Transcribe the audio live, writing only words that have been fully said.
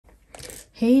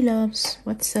Hey loves,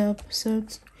 what's up? So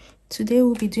today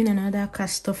we'll be doing another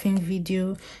cash stuffing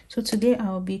video. So today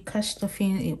I'll be cash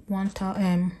stuffing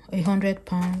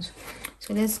 £100.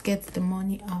 So let's get the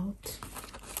money out.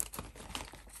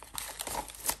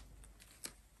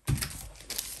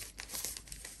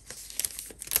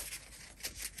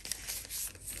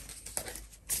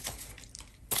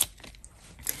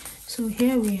 So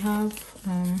here we have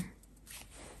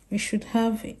we should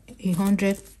have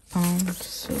 £100.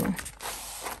 So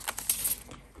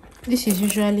this is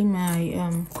usually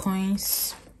my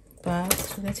coins bag,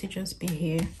 so let it just be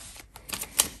here.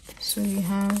 So we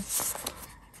have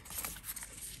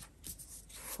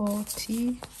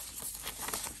 40,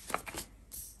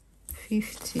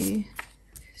 50,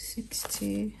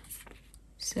 60,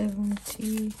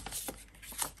 70,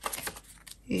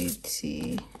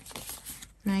 80,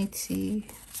 90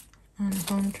 and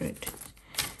 100.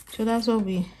 So that's what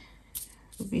we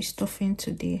will be stuffing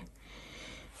today.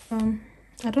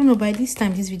 I don't know, by this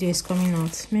time this video is coming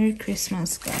out. Merry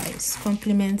Christmas, guys.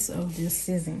 Compliments of this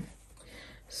season.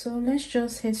 So let's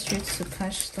just head straight to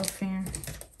cash stuffing.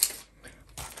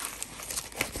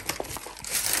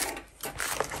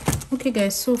 Okay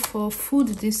guys, so for food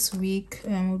this week,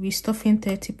 we'll be stuffing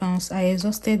 £30. I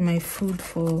exhausted my food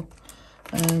for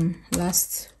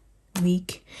last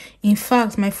week. In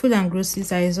fact, my food and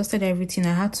groceries, I exhausted everything.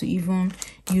 I had to even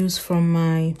use from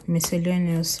my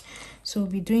miscellaneous. So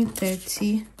we'll be doing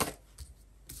 30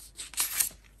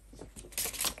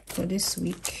 for this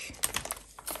week.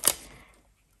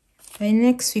 By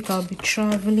next week I'll be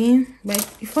traveling. But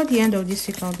before the end of this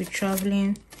week I'll be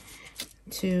traveling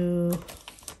to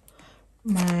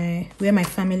where my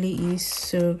family is,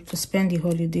 so to spend the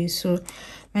holidays. So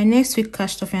my next week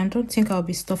cash stuffing, I don't think I'll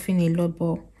be stuffing a lot,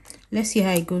 but let's see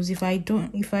how it goes. If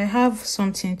I have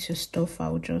something to stuff,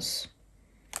 I'll just,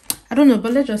 I don't know,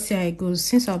 but let's just see how it goes.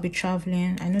 Since I'll be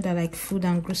traveling, I know that like food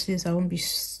and groceries I won't be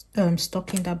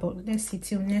stocking that, but let's see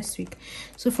till next week.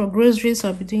 So for groceries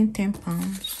I'll be doing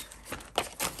 £10.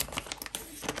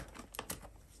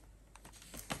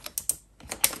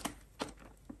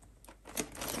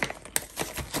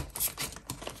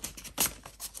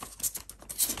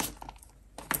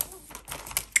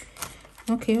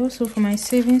 Okay, also for my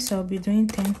savings I'll be doing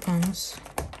 £10.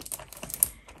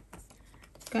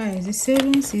 Guys, the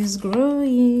savings is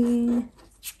growing.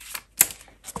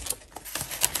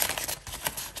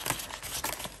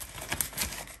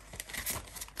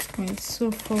 Wait,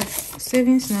 so for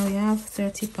savings now we have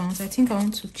 £30. I think I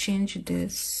want to change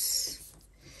this.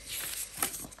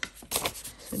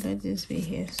 So let this be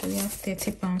here. So we have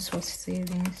 £30 for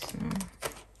savings now.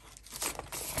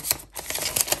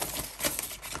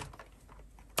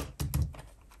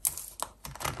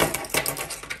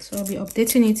 So I'll be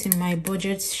updating it in my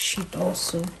budget sheet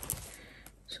also.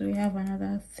 So we have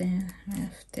another thing. I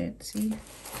have 30.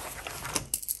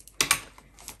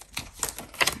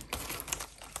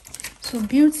 So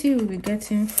Beauty will be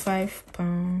getting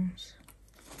 £5.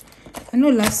 I know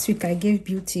last week I gave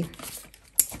Beauty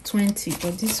 20,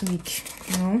 but this week,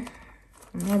 no,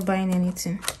 I'm not buying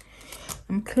anything.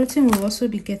 Clothing will also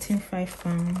be getting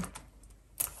 £5.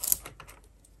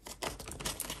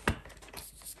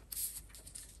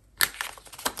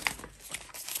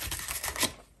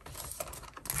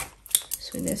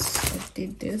 So let's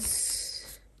update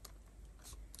this.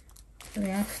 So we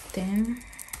have 10.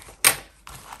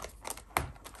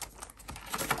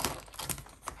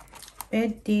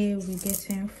 Birthday we're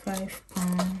getting £5.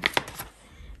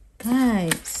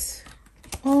 Guys,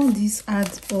 all these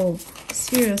adds up,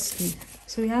 seriously.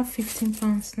 So we have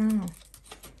 £15 now.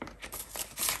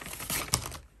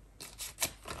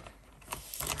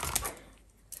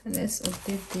 So let's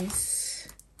update this.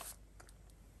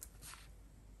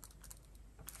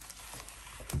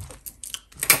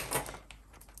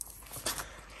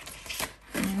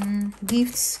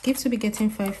 Gifts will be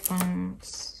getting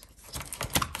 £5.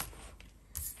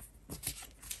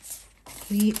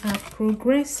 We are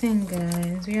progressing,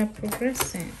 guys. We are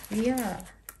progressing. Yeah.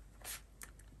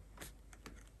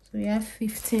 So we have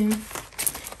 15.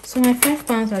 So my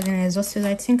 £5 has been exhausted.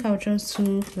 I think I'll just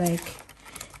do like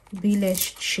bill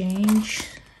exchange.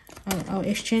 I'll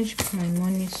exchange my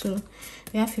money. So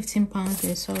we have £15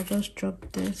 there. So I'll just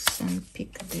drop this and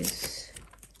pick this.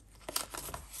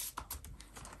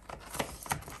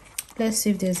 Let's see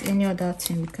if there's any other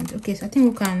thing we can do. Okay, so I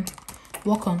think we can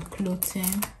work on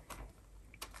clothing.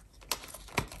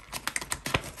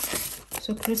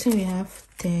 So clothing we have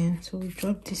 10. So we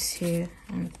drop this here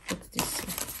and put this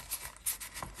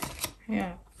here.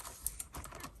 Yeah.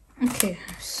 Okay,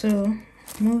 so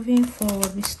moving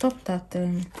forward, we stopped at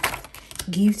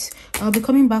gifts. I'll be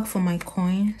coming back for my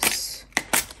coins.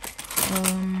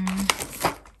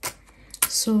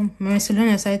 So my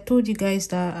miscellaneous, I told you guys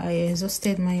that I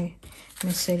exhausted my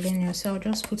miscellaneous, so I'll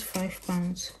just put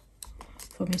 £5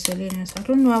 for miscellaneous. I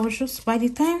don't know, I was just, by the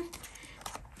time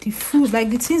the food, like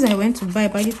the things I went to buy,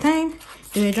 by the time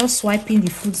they were just swiping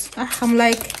the foods, I'm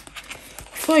like,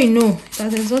 before you know, it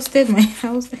has exhausted my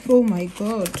house. Like, oh my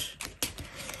god, it's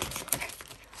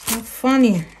not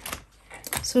funny.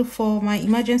 So for my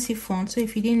emergency fund, so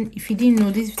if you didn't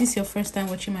know, this is your first time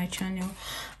watching my channel,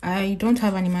 I don't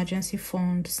have an emergency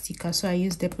fund sticker, so I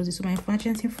use deposit. So my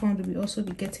emergency fund will also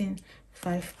be getting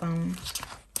 £5.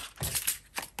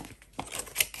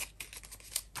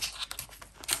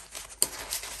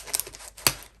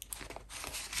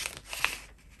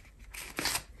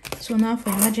 So now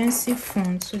for emergency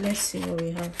fund, so let's see what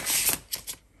we have.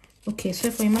 Okay,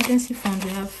 so for emergency fund we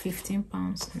have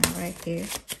 £15 now right here.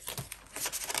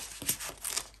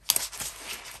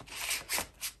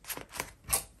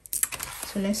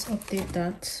 So let's update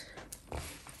that.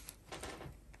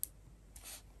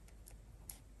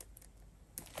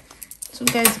 So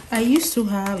guys, I used to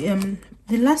have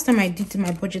the last time I did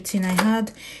my budgeting, I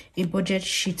had a budget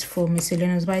sheet for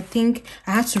miscellaneous, but I think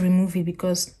I had to remove it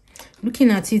because looking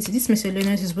at it, this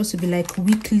miscellaneous is supposed to be like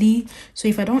weekly. So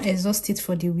if I don't exhaust it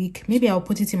for the week, maybe I'll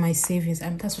put it in my savings,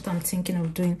 and that's what I'm thinking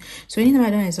of doing. So anytime I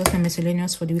don't exhaust my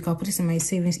miscellaneous for the week, I'll put it in my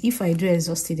savings. If I do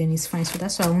exhaust it, then it's fine. So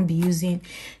that's why I won't be using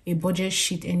a budget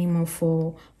sheet anymore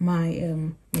for my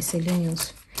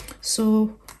miscellaneous.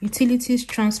 So utilities,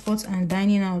 transport, and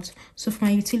dining out. So for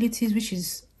my utilities, which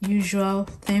is usual,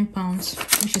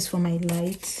 £10, which is for my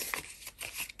lights.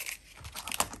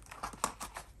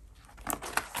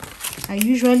 I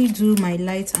usually do my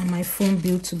light and my phone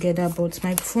bill together, but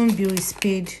my phone bill is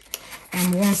paid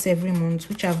once every month,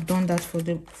 which I've done that for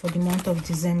the month of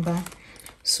December.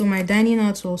 So my dining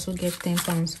out will also get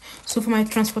 £10. So for my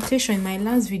transportation, in my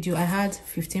last video I had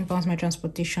 £15 my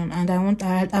transportation, and I was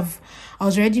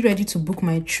already ready to book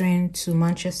my train to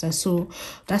Manchester, so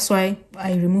that's why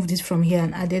I removed it from here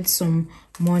and added some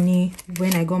money.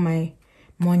 When I got my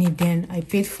money, then I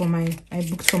booked for my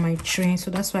train, so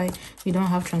that's why we don't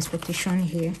have transportation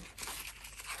here.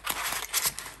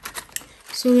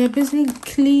 So we are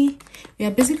basically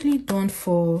done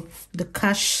for the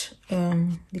cash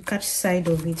side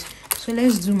of it. So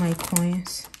let's do my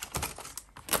coins.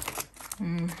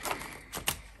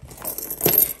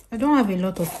 I don't have a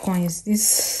lot of coins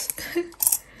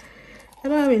I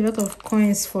don't have a lot of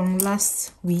coins from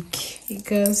last week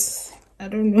because I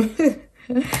don't know.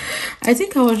 I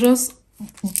think I was just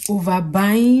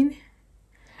overbuying.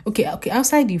 Okay,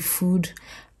 outside the food,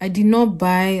 I did not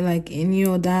buy like any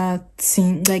other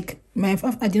thing, like I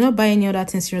did not buy any other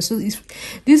thing serious. So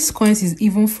this coins is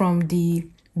even from the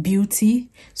beauty.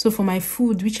 So for my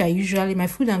food, my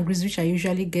food and grease, which I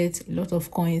usually get a lot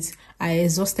of coins, I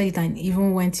exhausted it and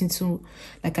even went into,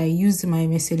 like, I used my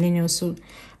miscellaneous. So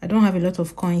I don't have a lot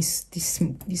of coins this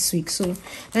week. So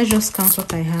let's just count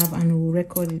what I have and we'll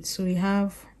record it. So we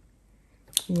have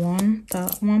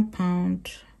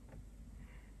 £1,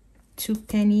 2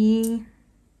 penny,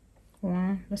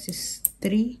 one, this is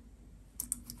 3.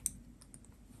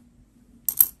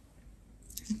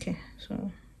 Okay,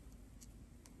 so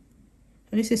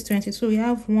this is 20. So we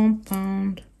have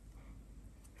 £1,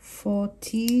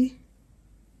 40,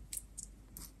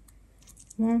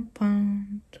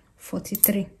 £1,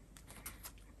 43.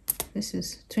 This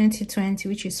is 2020,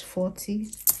 which is 40,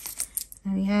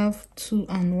 and we have 2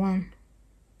 and 1.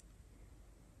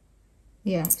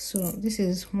 Yeah, so this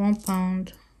is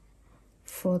 £1,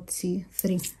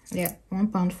 43. Yeah,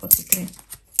 £1, 43.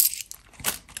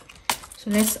 So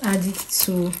let's add it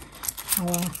to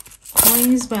our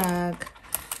coins bag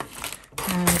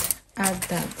and add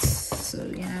that. So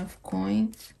we have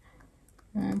coins,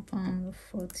 £1,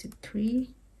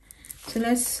 43. So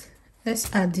let's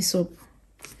add this up.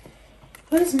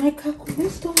 Where is my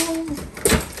calculator?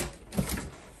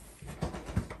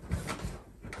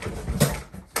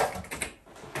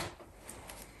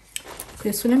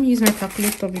 Okay, so let me use my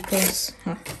calculator because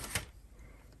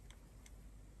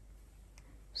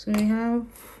so we have,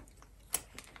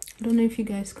 I don't know if you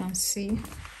guys can see.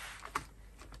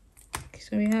 Okay,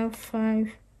 so we have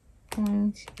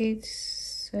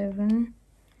 5.87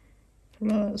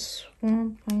 plus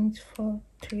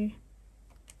 1.43.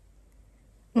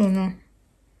 Oh no.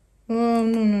 Oh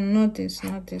no, not this.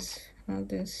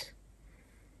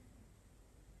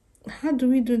 How do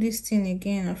we do this thing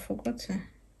again? I've forgotten.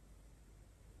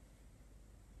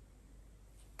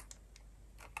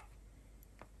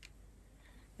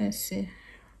 Let's see.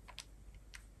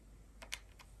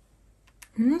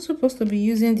 I'm not supposed to be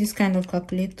using this kind of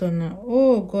calculator now.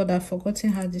 Oh god, I've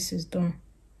forgotten how this is done.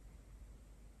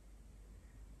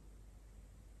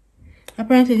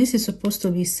 Apparently this is supposed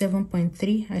to be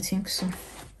 7.3, I think so,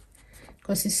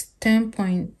 because it's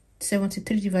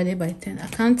 10.73 divided by 10. I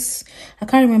can't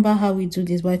remember how we do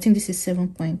this, but I think this is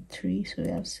 7.3, so we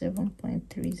have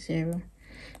 7.30.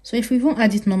 so if we won't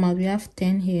add it normal, we have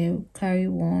 10 here, we'll carry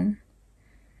 1,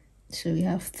 so we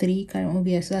have 3, carry 1,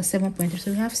 yes, so that's 7.3.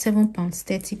 so we have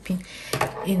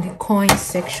 £7.30 in the coin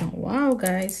section. Wow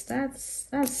guys, that's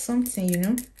something, you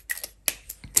know.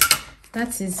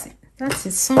 That is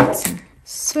something.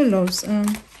 So loves,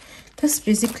 that's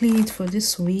basically it for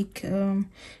this week.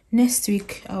 Next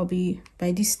week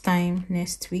by this time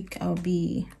next week I'll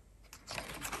be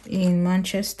in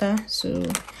Manchester, so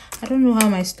I don't know how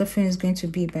my stuffing is going to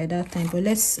be by that time, but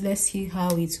let's see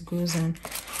how it goes on.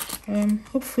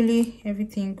 Hopefully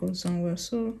everything goes on well.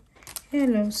 So yeah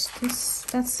loves,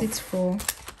 that's it for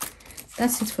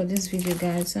this video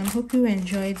guys. Hope you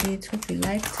enjoyed it, hope you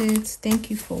liked it. Thank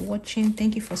you for watching,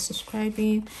 thank you for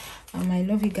subscribing. I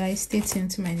love you guys. Stay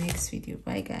tuned to my next video.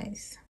 Bye guys.